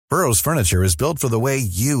Burrow's furniture is built for the way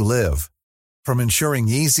you live. From ensuring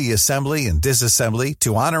easy assembly and disassembly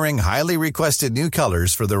to honoring highly requested new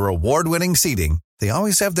colors for their award-winning seating, they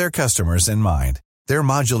always have their customers in mind. Their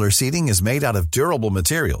modular seating is made out of durable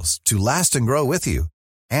materials to last and grow with you.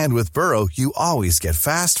 And with Burrow, you always get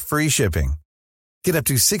fast, free shipping. Get up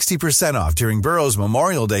to 60% off during Burrow's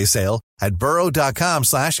Memorial Day sale at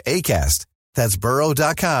burrow.com/ACAST. That's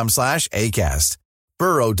burrow.com/ACAST.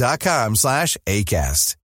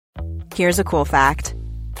 burrow.com/ACAST. Here's a cool fact.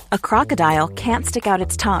 A crocodile can't stick out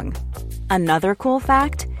its tongue. Another cool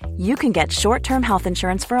fact, you can get short-term health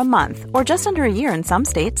insurance for a month or just under a year in some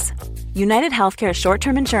states. United Healthcare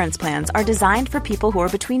short-term insurance plans are designed for people who are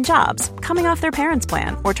between jobs, coming off their parents'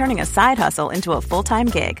 plan, or turning a side hustle into a full-time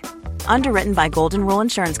gig. Underwritten by Golden Rule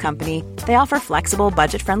Insurance Company, they offer flexible,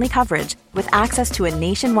 budget-friendly coverage with access to a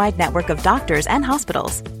nationwide network of doctors and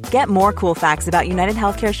hospitals. Get more cool facts about United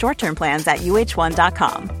Healthcare short-term plans at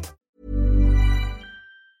uh1.com.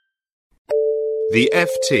 The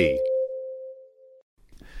FT.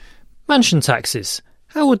 Mansion taxes.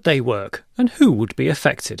 How would they work, and who would be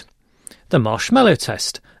affected? The marshmallow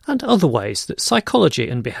test, and other ways that psychology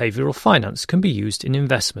and behavioural finance can be used in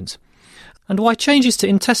investment. And why changes to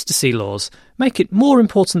intestacy laws make it more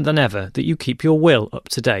important than ever that you keep your will up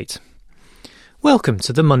to date. Welcome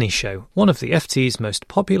to The Money Show, one of the FT's most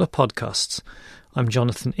popular podcasts. I'm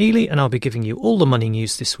Jonathan Ely, and I'll be giving you all the money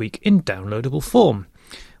news this week in downloadable form,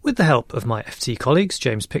 with the help of my FT colleagues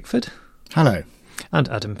James Pickford. Hello. And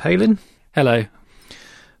Adam Palin. Hello.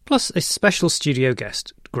 Plus a special studio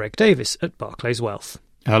guest, Greg Davis at Barclays Wealth.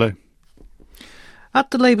 Hello. At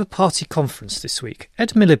the Labour Party conference this week,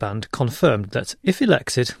 Ed Miliband confirmed that, if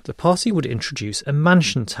elected, the party would introduce a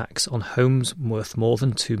mansion tax on homes worth more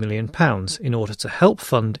than £2 million in order to help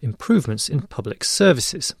fund improvements in public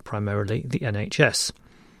services, primarily the NHS.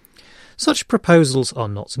 Such proposals are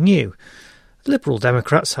not new. Liberal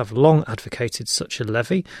Democrats have long advocated such a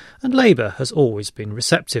levy, and Labour has always been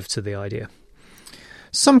receptive to the idea.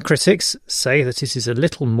 Some critics say that it is a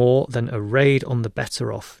little more than a raid on the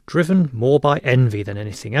better off, driven more by envy than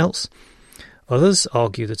anything else. Others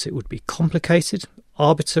argue that it would be complicated,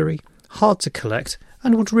 arbitrary, hard to collect,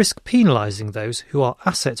 and would risk penalising those who are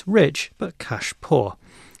asset rich but cash poor.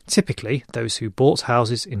 Typically, those who bought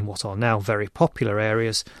houses in what are now very popular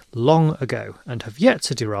areas long ago and have yet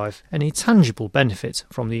to derive any tangible benefit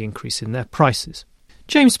from the increase in their prices.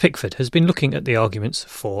 James Pickford has been looking at the arguments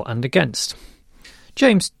for and against.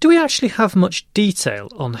 James, do we actually have much detail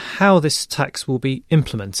on how this tax will be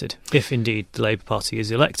implemented, if indeed the Labour Party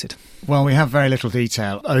is elected? Well, we have very little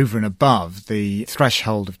detail over and above the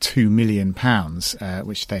threshold of £2 million,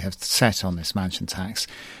 which they have set on this mansion tax.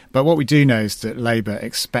 But what we do know is that Labour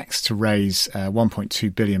expects to raise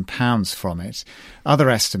 £1.2 billion from it. Other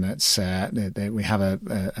estimates, we have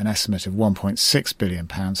an estimate of £1.6 billion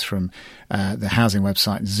from the housing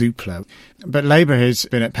website Zoopla. But Labour has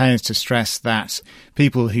been at pains to stress that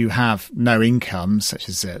people who have no income, such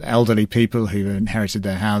as elderly people who inherited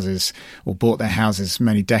their houses or bought their houses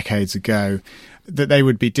many decades ago, that they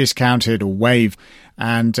would be discounted or waived.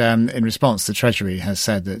 And in response, the Treasury has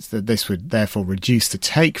said that this would therefore reduce the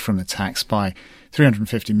take from the tax by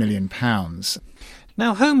 £350 million.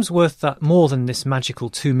 Now, homes worth that more than this magical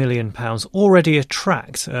 £2 million already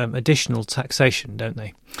attract additional taxation, don't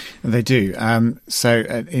they? They do. So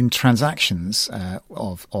in transactions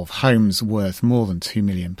of homes worth more than £2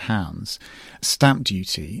 million, stamp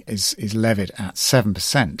duty is levied at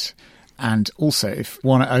 7%. And also, if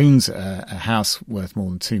one owns a house worth more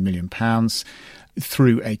than £2 million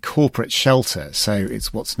through a corporate shelter, so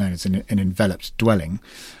it's what's known as an enveloped dwelling,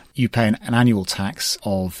 you pay an annual tax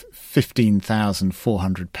of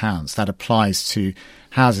 £15,400. That applies to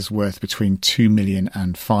houses worth between £2 million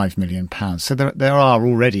and £5 million. So there are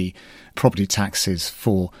already property taxes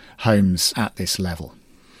for homes at this level.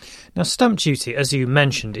 Now, stamp duty, as you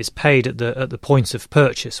mentioned, is paid at the point of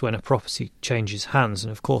purchase when a property changes hands,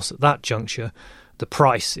 and of course at that juncture the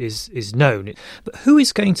price is known. But who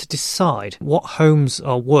is going to decide what homes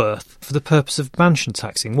are worth for the purpose of mansion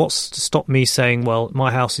taxing? What's to stop me saying, well,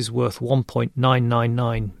 my house is worth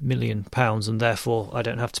 £1.999 million and therefore I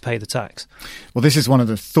don't have to pay the tax? Well, this is one of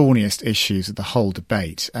the thorniest issues of the whole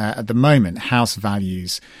debate. At the moment, house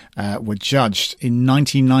values were judged in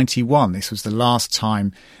 1991. This was the last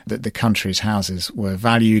time that the country's houses were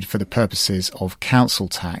valued for the purposes of council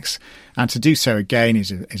tax. And to do so again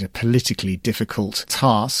is a politically difficult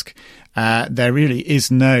task. There really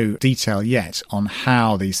is no detail yet on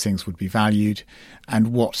how these things would be valued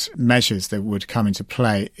and what measures that would come into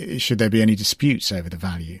play should there be any disputes over the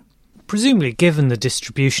value. Presumably, given the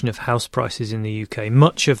distribution of house prices in the UK,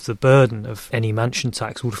 much of the burden of any mansion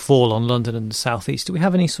tax would fall on London and the South East. Do we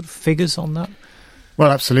have any sort of figures on that?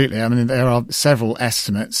 Well, absolutely. I mean, there are several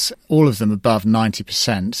estimates, all of them above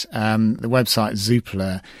 90%. The website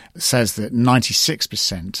Zoopla says that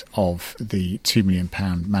 96% of the £2 million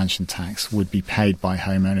mansion tax would be paid by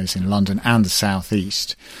homeowners in London and the South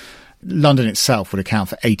East. London itself would account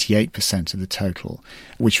for 88% of the total,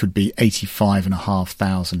 which would be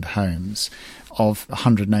 85,500 homes of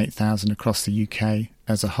 108,000 across the UK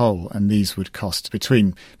as a whole. And these would cost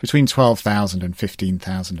between £12,000 and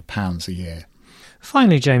 £15,000 a year.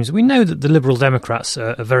 Finally, James, we know that the Liberal Democrats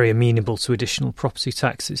are very amenable to additional property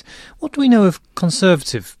taxes. What do we know of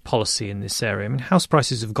Conservative policy in this area? I mean, house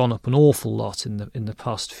prices have gone up an awful lot in the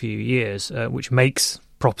past few years, which makes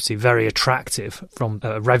property very attractive from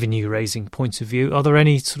a revenue-raising point of view. Are there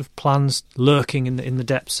any sort of plans lurking in the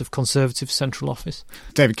depths of Conservative central office?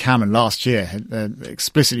 David Cameron last year had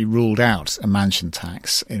explicitly ruled out a mansion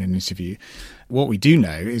tax in an interview. What we do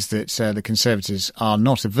know is that the Conservatives are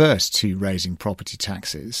not averse to raising property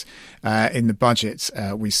taxes. In the budget,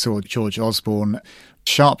 we saw George Osborne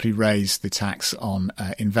sharply raise the tax on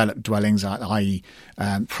enveloped dwellings, i.e.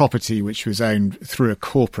 property which was owned through a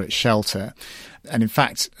corporate shelter. And in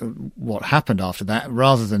fact, what happened after that,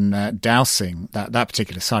 rather than dousing that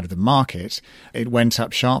particular side of the market, it went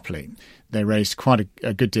up sharply. They raised quite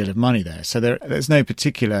a good deal of money there. So there's no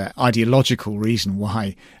particular ideological reason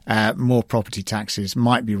why more property taxes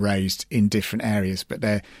might be raised in different areas, but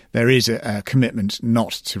there is a commitment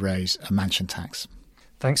not to raise a mansion tax.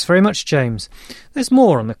 Thanks very much, James. There's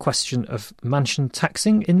more on the question of mansion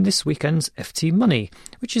taxing in this weekend's FT Money,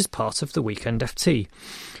 which is part of the Weekend FT.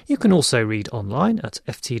 You can also read online at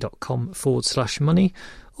ft.com/money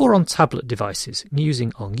or on tablet devices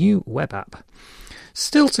using our new web app.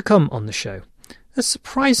 Still to come on the show, a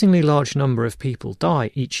surprisingly large number of people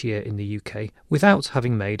die each year in the UK without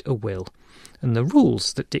having made a will, and the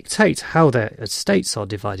rules that dictate how their estates are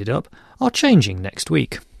divided up are changing next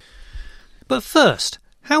week. But first,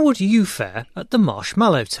 how would you fare at the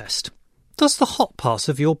marshmallow test? Does the hot part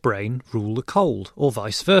of your brain rule the cold, or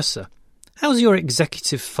vice versa? How's your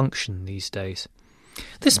executive function these days?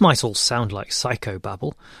 This might all sound like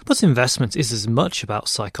psychobabble, but investment is as much about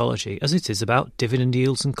psychology as it is about dividend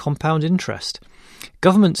yields and compound interest.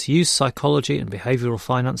 Governments use psychology and behavioural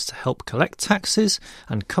finance to help collect taxes,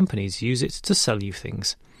 and companies use it to sell you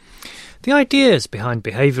things. The ideas behind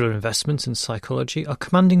behavioural investment and psychology are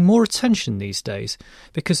commanding more attention these days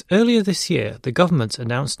because earlier this year the government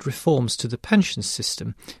announced reforms to the pension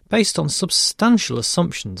system based on substantial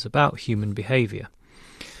assumptions about human behaviour.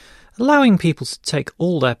 Allowing people to take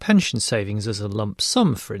all their pension savings as a lump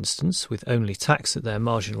sum, for instance, with only tax at their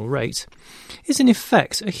marginal rate, is in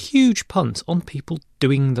effect a huge punt on people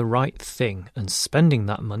doing the right thing and spending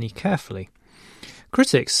that money carefully.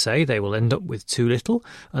 Critics say they will end up with too little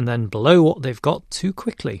and then blow what they've got too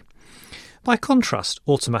quickly. By contrast,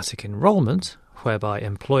 automatic enrolment, whereby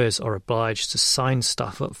employers are obliged to sign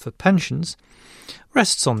staff up for pensions,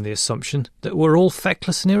 rests on the assumption that we're all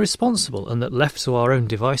feckless and irresponsible and that left to our own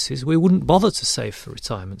devices we wouldn't bother to save for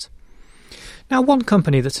retirement. Now, one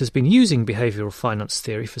company that has been using behavioural finance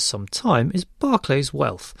theory for some time is Barclays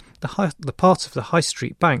Wealth, the part of the high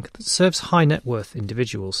street bank that serves high net worth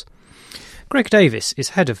individuals. Greg Davis is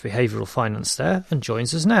head of behavioural finance there and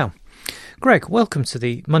joins us now. Greg, welcome to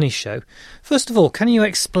the Money Show. First of all, can you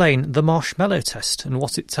explain the marshmallow test and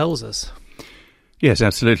what it tells us? Yes,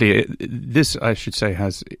 absolutely. This, I should say,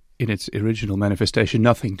 has in its original manifestation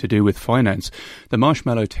nothing to do with finance. The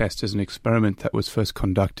marshmallow test is an experiment that was first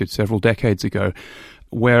conducted several decades ago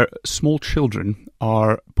where small children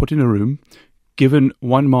are put in a room, given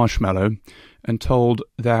one marshmallow and told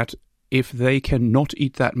that if they cannot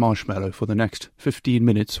eat that marshmallow for the next 15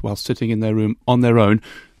 minutes while sitting in their room on their own,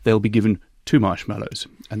 they'll be given 2 marshmallows.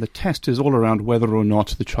 And the test is all around whether or not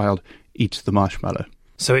the child eats the marshmallow.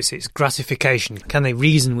 So it's gratification. Can they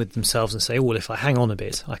reason with themselves and say, well, if I hang on a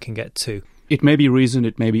bit, I can get 2? It may be reason,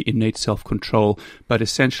 it may be innate self-control, but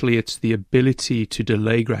essentially it's the ability to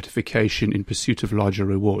delay gratification in pursuit of larger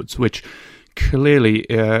rewards, which clearly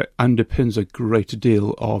underpins a great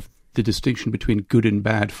deal of the distinction between good and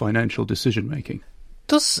bad financial decision-making.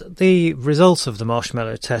 Does the result of the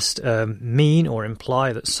marshmallow test mean or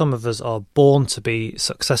imply that some of us are born to be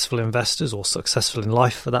successful investors or successful in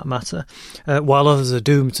life for that matter, while others are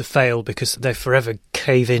doomed to fail because they forever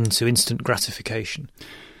cave in to instant gratification?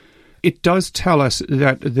 It does tell us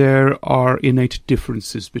that there are innate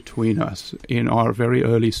differences between us in our very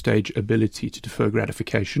early stage ability to defer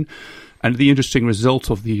gratification. And the interesting result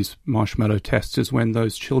of these marshmallow tests is when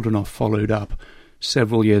those children are followed up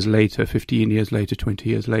several years later, 15 years later, 20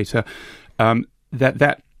 years later,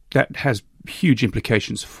 that has huge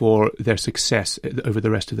implications for their success over the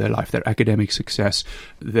rest of their life, their academic success,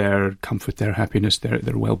 their comfort, their happiness,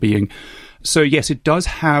 their well-being. So yes, it does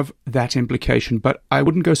have that implication, but I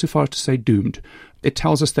wouldn't go so far as to say doomed. It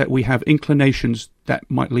tells us that we have inclinations that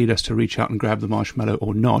might lead us to reach out and grab the marshmallow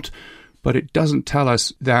or not, but it doesn't tell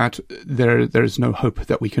us that there is no hope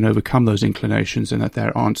that we can overcome those inclinations and that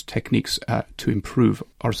there aren't techniques to improve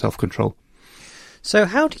our self-control. So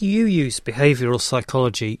how do you use behavioural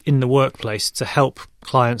psychology in the workplace to help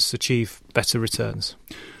clients achieve better returns?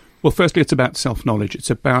 Well, firstly, it's about self-knowledge.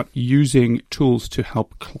 It's about using tools to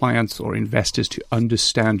help clients or investors to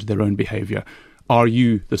understand their own behaviour. Are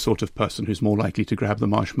you the sort of person who's more likely to grab the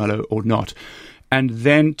marshmallow or not? And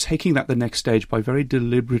then taking that the next stage by very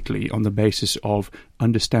deliberately, on the basis of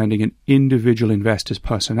understanding an individual investor's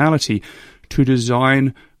personality, to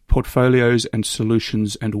design portfolios and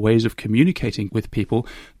solutions and ways of communicating with people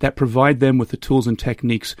that provide them with the tools and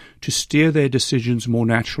techniques to steer their decisions more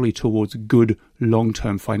naturally towards good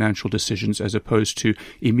long-term financial decisions as opposed to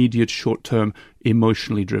immediate short-term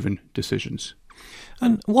emotionally driven decisions.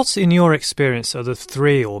 And what's, in your experience, are the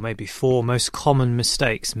 3 or maybe 4 most common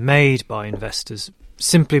mistakes made by investors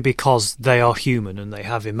simply because they are human and they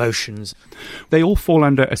have emotions? They all fall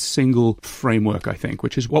under a single framework, I think,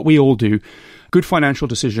 which is what we all do. Good financial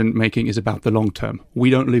decision making is about the long term. We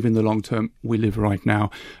don't live in the long term, we live right now.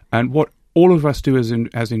 And what all of us do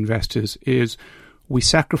as investors is we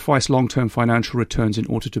sacrifice long-term financial returns in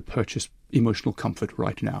order to purchase emotional comfort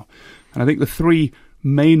right now. And I think the 3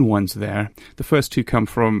 main ones there, the first 2 come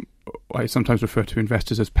from, I sometimes refer to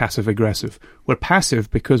investors as passive-aggressive. We're passive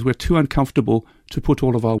because we're too uncomfortable to put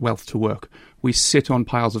all of our wealth to work. We sit on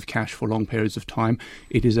piles of cash for long periods of time.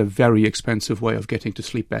 It is a very expensive way of getting to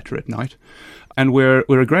sleep better at night. And we're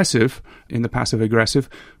aggressive in the passive-aggressive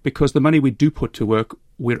because the money we do put to work,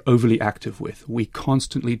 we're overly active with. We're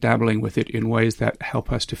constantly dabbling with it in ways that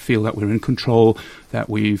help us to feel that we're in control, that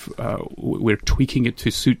we're tweaking it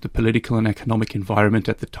to suit the political and economic environment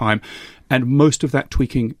at the time. And most of that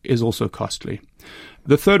tweaking is also costly.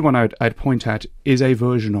 The third one I'd point at is a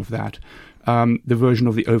version of that, the version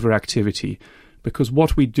of the overactivity. Because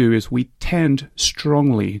what we do is we tend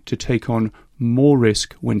strongly to take on more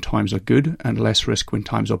risk when times are good and less risk when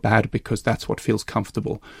times are bad, because that's what feels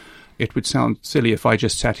comfortable. It would sound silly if I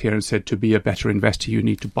just sat here and said to be a better investor, you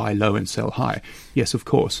need to buy low and sell high. Yes, of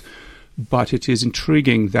course. But it is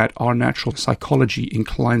intriguing that our natural psychology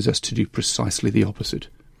inclines us to do precisely the opposite.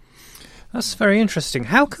 That's very interesting.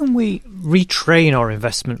 How can we retrain our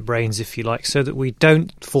investment brains, if you like, so that we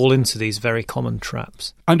don't fall into these very common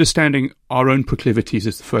traps? Understanding our own proclivities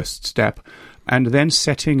is the first step, and then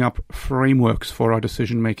setting up frameworks for our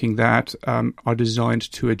decision-making that are designed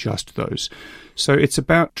to adjust those. So it's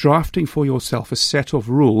about drafting for yourself a set of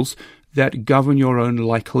rules that govern your own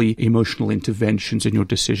likely emotional interventions in your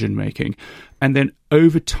decision-making. And then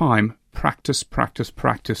over time, practice,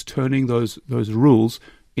 turning those rules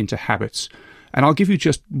into habits. And I'll give you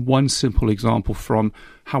just one simple example from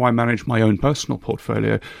how I manage my own personal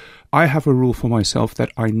portfolio. I have a rule for myself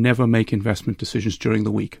that I never make investment decisions during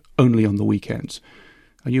the week, only on the weekends.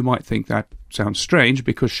 And you might think that sounds strange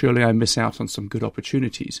because surely I miss out on some good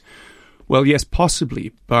opportunities. Well, yes,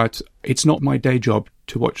 possibly, but it's not my day job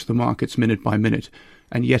to watch the markets minute by minute.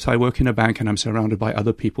 And yet I work in a bank and I'm surrounded by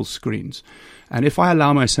other people's screens. And if I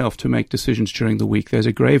allow myself to make decisions during the week, there's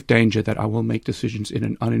a grave danger that I will make decisions in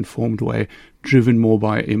an uninformed way, driven more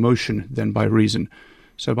by emotion than by reason.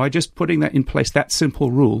 So by just putting that in place, that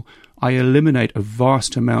simple rule, I eliminate a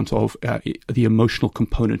vast amount of the emotional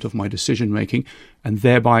component of my decision-making and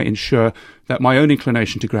thereby ensure that my own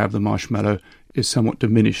inclination to grab the marshmallow is somewhat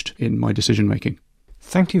diminished in my decision-making.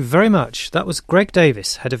 Thank you very much. That was Greg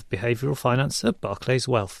Davis, Head of Behavioural Finance at Barclays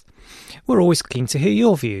Wealth. We're always keen to hear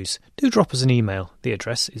your views. Do drop us an email. The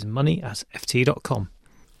address is money@ft.com.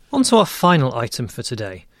 On to our final item for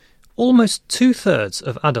today. Almost 2/3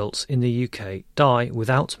 of adults in the UK die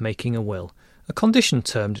without making a will, a condition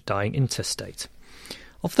termed dying intestate.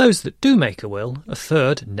 Of those that do make a will,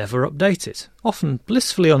 1/3 never update it, often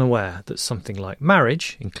blissfully unaware that something like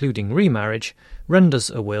marriage, including remarriage, renders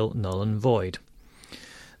a will null and void.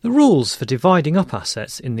 The rules for dividing up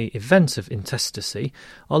assets in the event of intestacy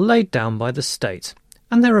are laid down by the state,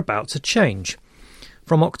 and they're about to change.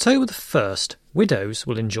 From October the 1st, widows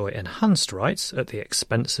will enjoy enhanced rights at the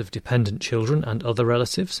expense of dependent children and other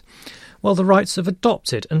relatives, while the rights of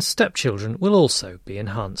adopted and stepchildren will also be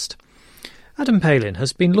enhanced. Adam Palin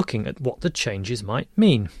has been looking at what the changes might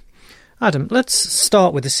mean. Adam, let's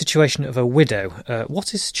start with the situation of a widow.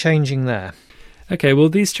 What is changing there? Okay, well,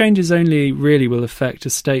 these changes only really will affect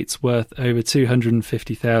estates worth over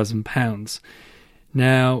 £250,000.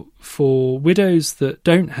 Now, for widows that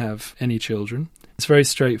don't have any children, it's very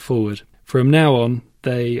straightforward. From now on,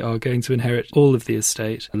 they are going to inherit all of the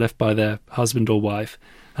estate left by their husband or wife,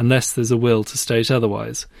 unless there's a will to state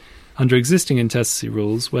otherwise. Under existing intestacy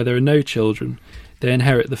rules, where there are no children, they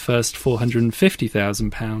inherit the first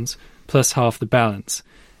 £450,000 plus half the balance,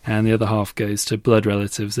 and the other half goes to blood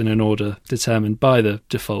relatives in an order determined by the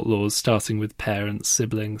default laws, starting with parents,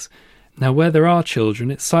 siblings. Now, where there are children,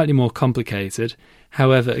 it's slightly more complicated.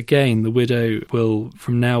 However, again, the widow will,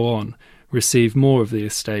 from now on, receive more of the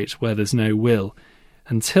estate where there's no will.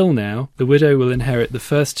 Until now, the widow will inherit the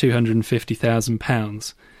first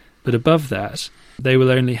 £250,000, but above that, they will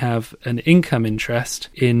only have an income interest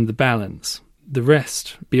in the balance. The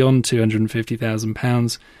rest, beyond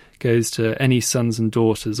 £250,000, goes to any sons and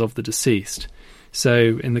daughters of the deceased.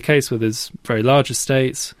 So in the case where there's very large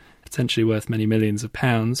estates, potentially worth many millions of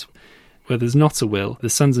pounds, where there's not a will, the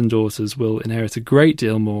sons and daughters will inherit a great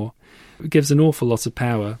deal more. It gives an awful lot of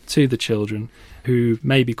power to the children, who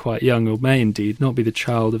may be quite young or may indeed not be the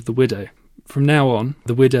child of the widow. From now on,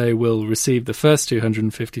 the widow will receive the first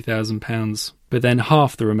 £250,000, but then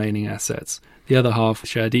half the remaining assets, the other half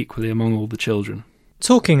shared equally among all the children.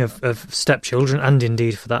 Talking of stepchildren, and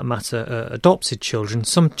indeed for that matter adopted children,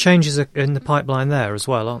 some changes are in the pipeline there as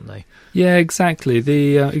well, aren't they? Yeah, exactly.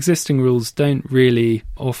 The existing rules don't really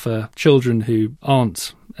offer children who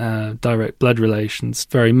aren't direct blood relations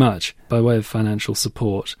very much by way of financial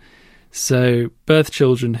support. So birth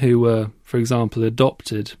children who were, for example,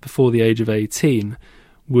 adopted before the age of 18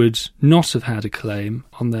 would not have had a claim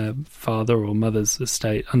on their father or mother's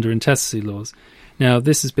estate under intestacy laws. Now,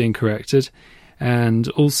 this is being corrected, and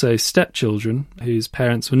also stepchildren whose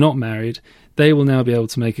parents were not married, they will now be able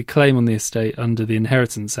to make a claim on the estate under the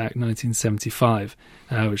Inheritance Act 1975,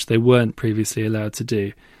 which they weren't previously allowed to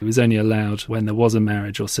do. It was only allowed when there was a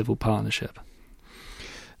marriage or civil partnership.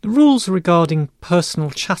 The rules regarding personal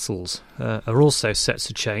chattels are also set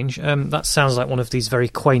to change. That sounds like one of these very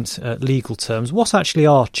quaint legal terms. What actually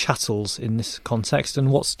are chattels in this context, and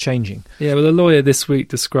what's changing? Yeah, well, a lawyer this week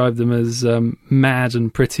described them as mad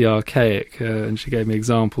and pretty archaic, and she gave me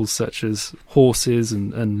examples such as horses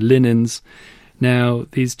and linens. Now,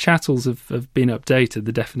 these chattels have been updated,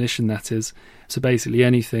 the definition that is, so basically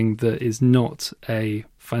anything that is not a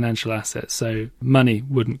financial asset. So money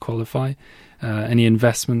wouldn't qualify. Any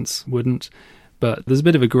investments wouldn't, but there's a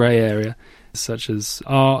bit of a grey area, such as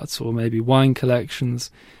art or maybe wine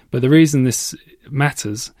collections. But the reason this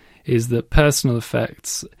matters is that personal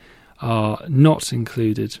effects are not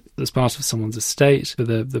included as part of someone's estate for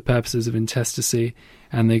the purposes of intestacy,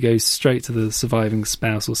 and they go straight to the surviving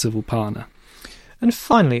spouse or civil partner. And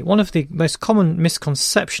finally, one of the most common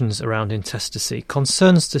misconceptions around intestacy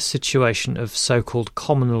concerns the situation of so-called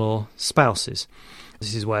common law spouses.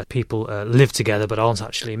 This is where people live together but aren't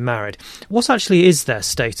actually married. What actually is their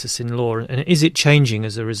status in law, and is it changing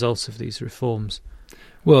as a result of these reforms?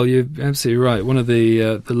 Well, you're absolutely right. One of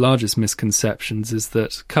the largest misconceptions is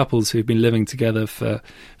that couples who've been living together for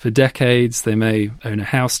decades, they may own a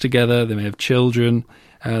house together, they may have children.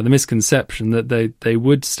 The misconception that they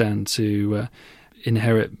would stand to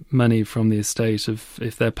inherit money from the estate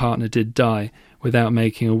if their partner did die without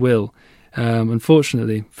making a will.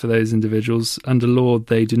 Unfortunately for those individuals, under law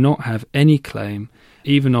they do not have any claim,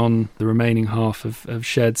 even on the remaining half of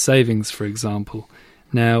shared savings, for example.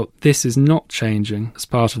 Now, this is not changing as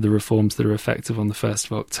part of the reforms that are effective on the 1st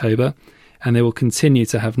of October, and they will continue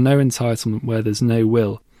to have no entitlement where there's no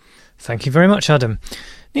will. Thank you very much, Adam.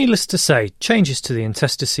 Needless to say, changes to the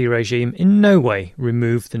intestacy regime in no way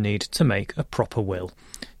remove the need to make a proper will.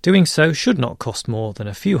 Doing so should not cost more than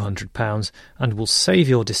a few £100 and will save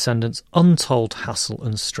your descendants untold hassle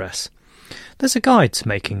and stress. There's a guide to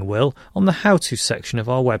making a will on the how-to section of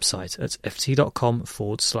our website at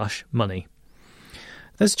ft.com/money.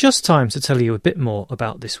 There's just time to tell you a bit more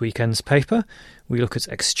about this weekend's paper. We look at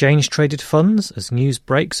exchange-traded funds as news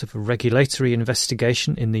breaks of a regulatory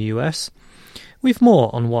investigation in the US. We've more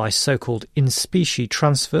on why so-called in-specie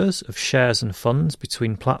transfers of shares and funds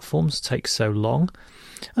between platforms take so long.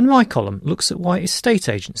 And my column looks at why estate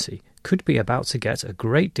agency could be about to get a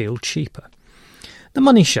great deal cheaper. The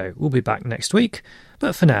Money Show will be back next week,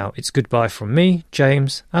 but for now it's goodbye from me,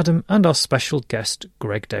 James, Adam and our special guest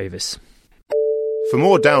Greg Davis. For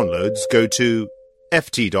more downloads, go to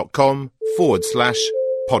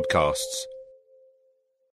ft.com/podcasts.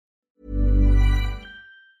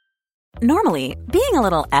 Normally, being a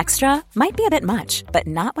little extra might be a bit much, but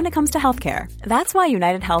not when it comes to healthcare. That's why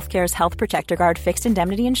United Healthcare's Health Protector Guard fixed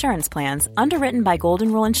indemnity insurance plans, underwritten by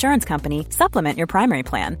Golden Rule Insurance Company, supplement your primary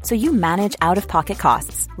plan so you manage out-of-pocket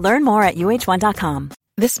costs. Learn more at uh1.com.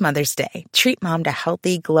 This Mother's Day, treat mom to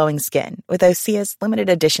healthy, glowing skin with Osea's limited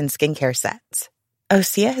edition skincare sets.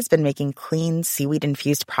 Osea has been making clean,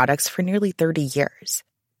 seaweed-infused products for nearly 30 years.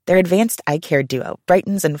 Their advanced eye care duo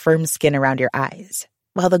brightens and firms skin around your eyes,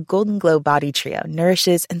 while the Golden Glow Body Trio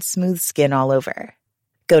nourishes and smooths skin all over.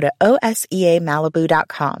 Go to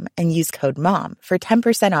OSEAMalibu.com and use code MOM for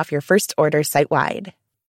 10% off your first order site-wide.